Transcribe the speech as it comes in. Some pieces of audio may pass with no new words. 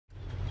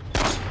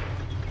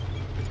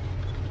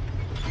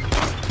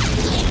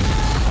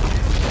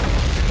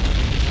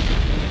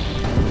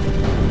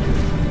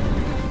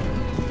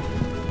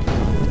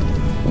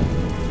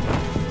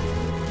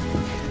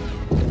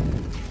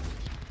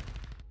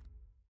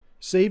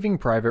Saving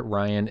Private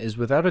Ryan is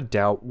without a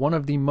doubt one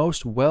of the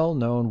most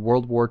well-known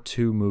World War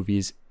II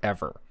movies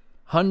ever.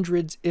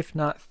 Hundreds, if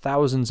not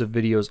thousands of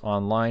videos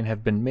online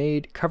have been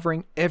made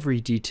covering every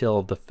detail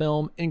of the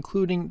film,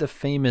 including the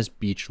famous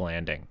beach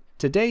landing.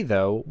 Today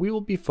though, we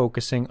will be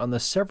focusing on the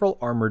several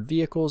armored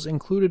vehicles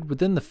included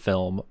within the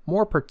film,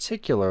 more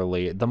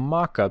particularly the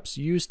mock-ups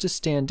used to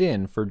stand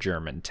in for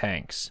German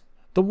tanks.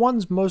 The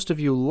ones most of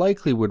you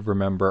likely would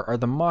remember are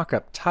the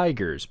mock-up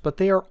Tigers, but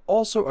they are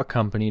also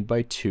accompanied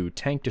by two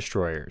tank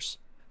destroyers.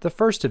 The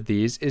first of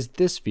these is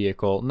this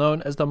vehicle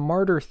known as the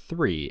Marder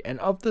III, and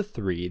of the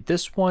three,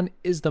 this one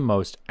is the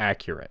most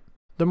accurate.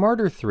 The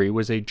Marder III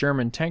was a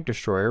German tank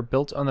destroyer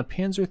built on the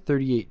Panzer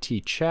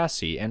 38T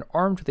chassis and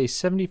armed with a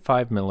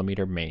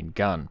 75mm main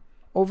gun.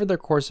 Over the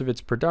course of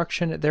its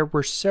production, there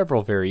were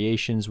several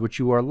variations which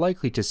you are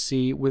likely to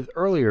see, with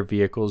earlier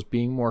vehicles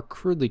being more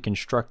crudely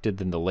constructed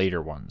than the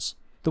later ones.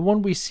 The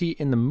one we see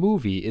in the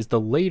movie is the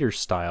later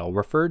style,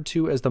 referred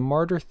to as the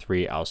Marder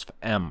III Ausf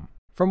M.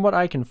 From what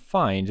I can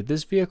find,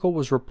 this vehicle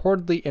was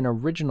reportedly an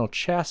original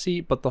chassis,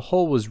 but the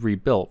hull was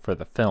rebuilt for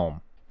the film.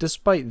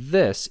 Despite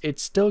this, it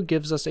still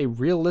gives us a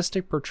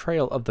realistic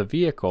portrayal of the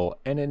vehicle,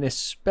 and an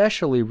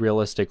especially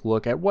realistic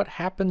look at what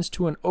happens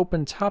to an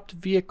open-topped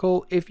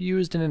vehicle if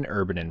used in an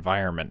urban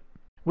environment.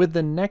 With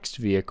the next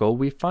vehicle,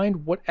 we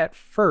find what at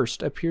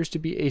first appears to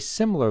be a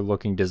similar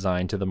looking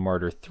design to the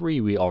Marder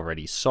III we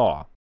already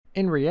saw.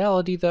 In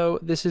reality though,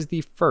 this is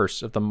the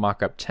first of the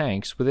mock-up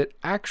tanks, with it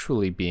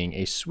actually being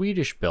a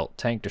Swedish-built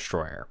tank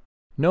destroyer.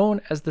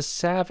 Known as the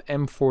Sav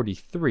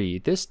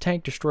M43, this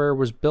tank destroyer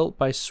was built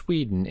by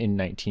Sweden in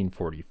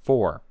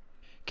 1944.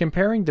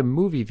 Comparing the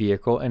movie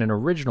vehicle and an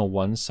original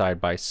one side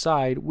by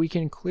side, we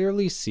can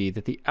clearly see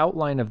that the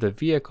outline of the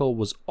vehicle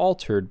was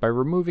altered by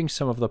removing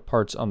some of the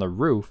parts on the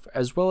roof,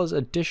 as well as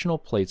additional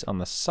plates on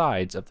the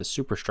sides of the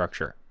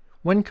superstructure.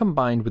 When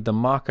combined with the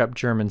mock-up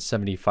German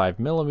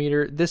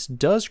 75mm, this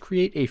does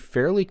create a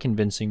fairly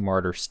convincing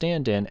Marder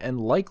stand-in, and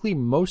likely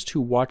most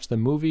who watch the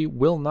movie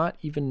will not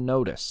even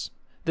notice.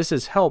 This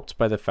is helped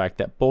by the fact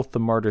that both the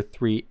Marder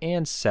III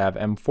and Sav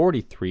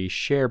M43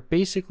 share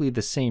basically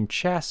the same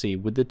chassis,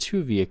 with the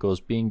two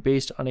vehicles being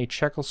based on a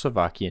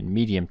Czechoslovakian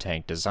medium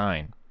tank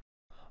design.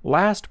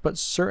 Last but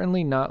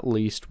certainly not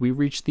least, we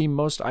reach the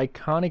most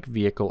iconic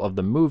vehicle of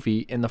the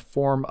movie in the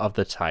form of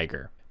the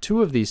Tiger.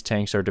 Two of these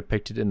tanks are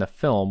depicted in the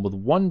film, with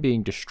one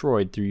being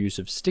destroyed through use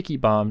of sticky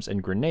bombs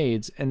and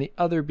grenades, and the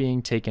other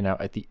being taken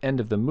out at the end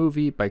of the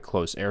movie by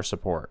close air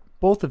support.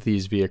 Both of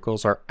these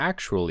vehicles are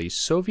actually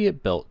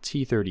Soviet-built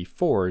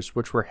T-34s,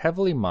 which were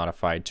heavily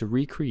modified to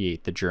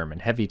recreate the German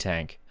heavy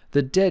tank.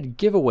 The dead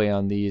giveaway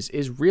on these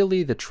is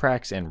really the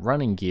tracks and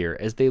running gear,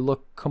 as they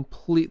look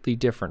completely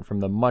different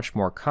from the much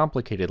more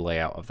complicated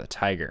layout of the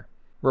Tiger.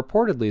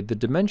 Reportedly, the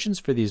dimensions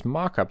for these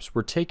mock-ups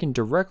were taken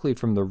directly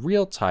from the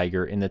real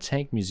Tiger in the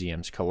Tank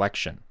Museum's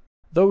collection.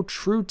 Though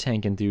true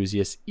tank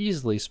enthusiasts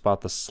easily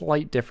spot the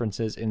slight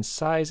differences in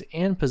size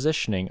and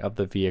positioning of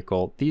the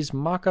vehicle, these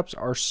mock-ups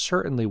are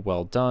certainly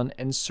well done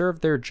and serve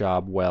their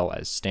job well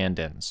as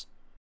stand-ins.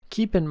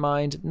 Keep in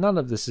mind, none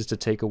of this is to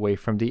take away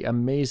from the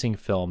amazing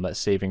film that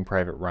Saving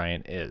Private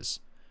Ryan is.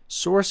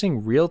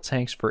 Sourcing real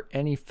tanks for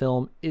any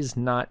film is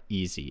not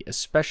easy,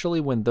 especially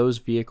when those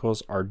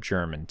vehicles are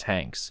German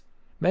tanks.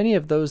 Many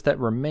of those that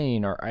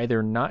remain are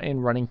either not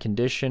in running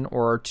condition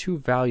or are too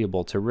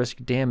valuable to risk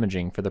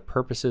damaging for the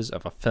purposes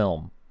of a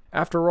film.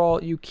 After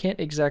all, you can't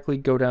exactly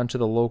go down to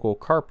the local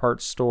car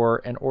parts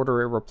store and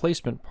order a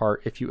replacement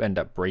part if you end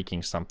up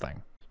breaking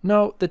something.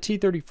 No, the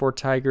T-34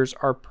 Tigers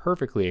are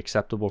perfectly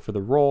acceptable for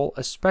the role,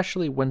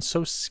 especially when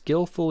so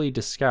skillfully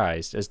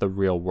disguised as the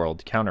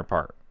real-world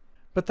counterpart.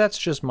 But that's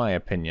just my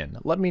opinion.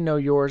 Let me know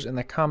yours in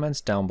the comments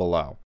down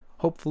below.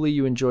 Hopefully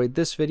you enjoyed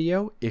this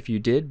video. If you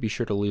did, be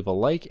sure to leave a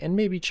like and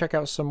maybe check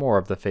out some more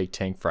of the Fake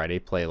Tank Friday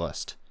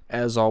playlist.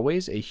 As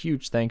always, a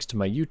huge thanks to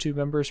my YouTube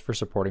members for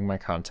supporting my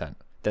content.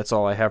 That's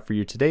all I have for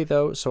you today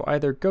though, so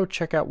either go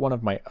check out one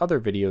of my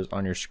other videos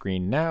on your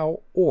screen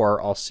now,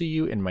 or I'll see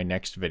you in my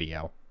next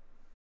video.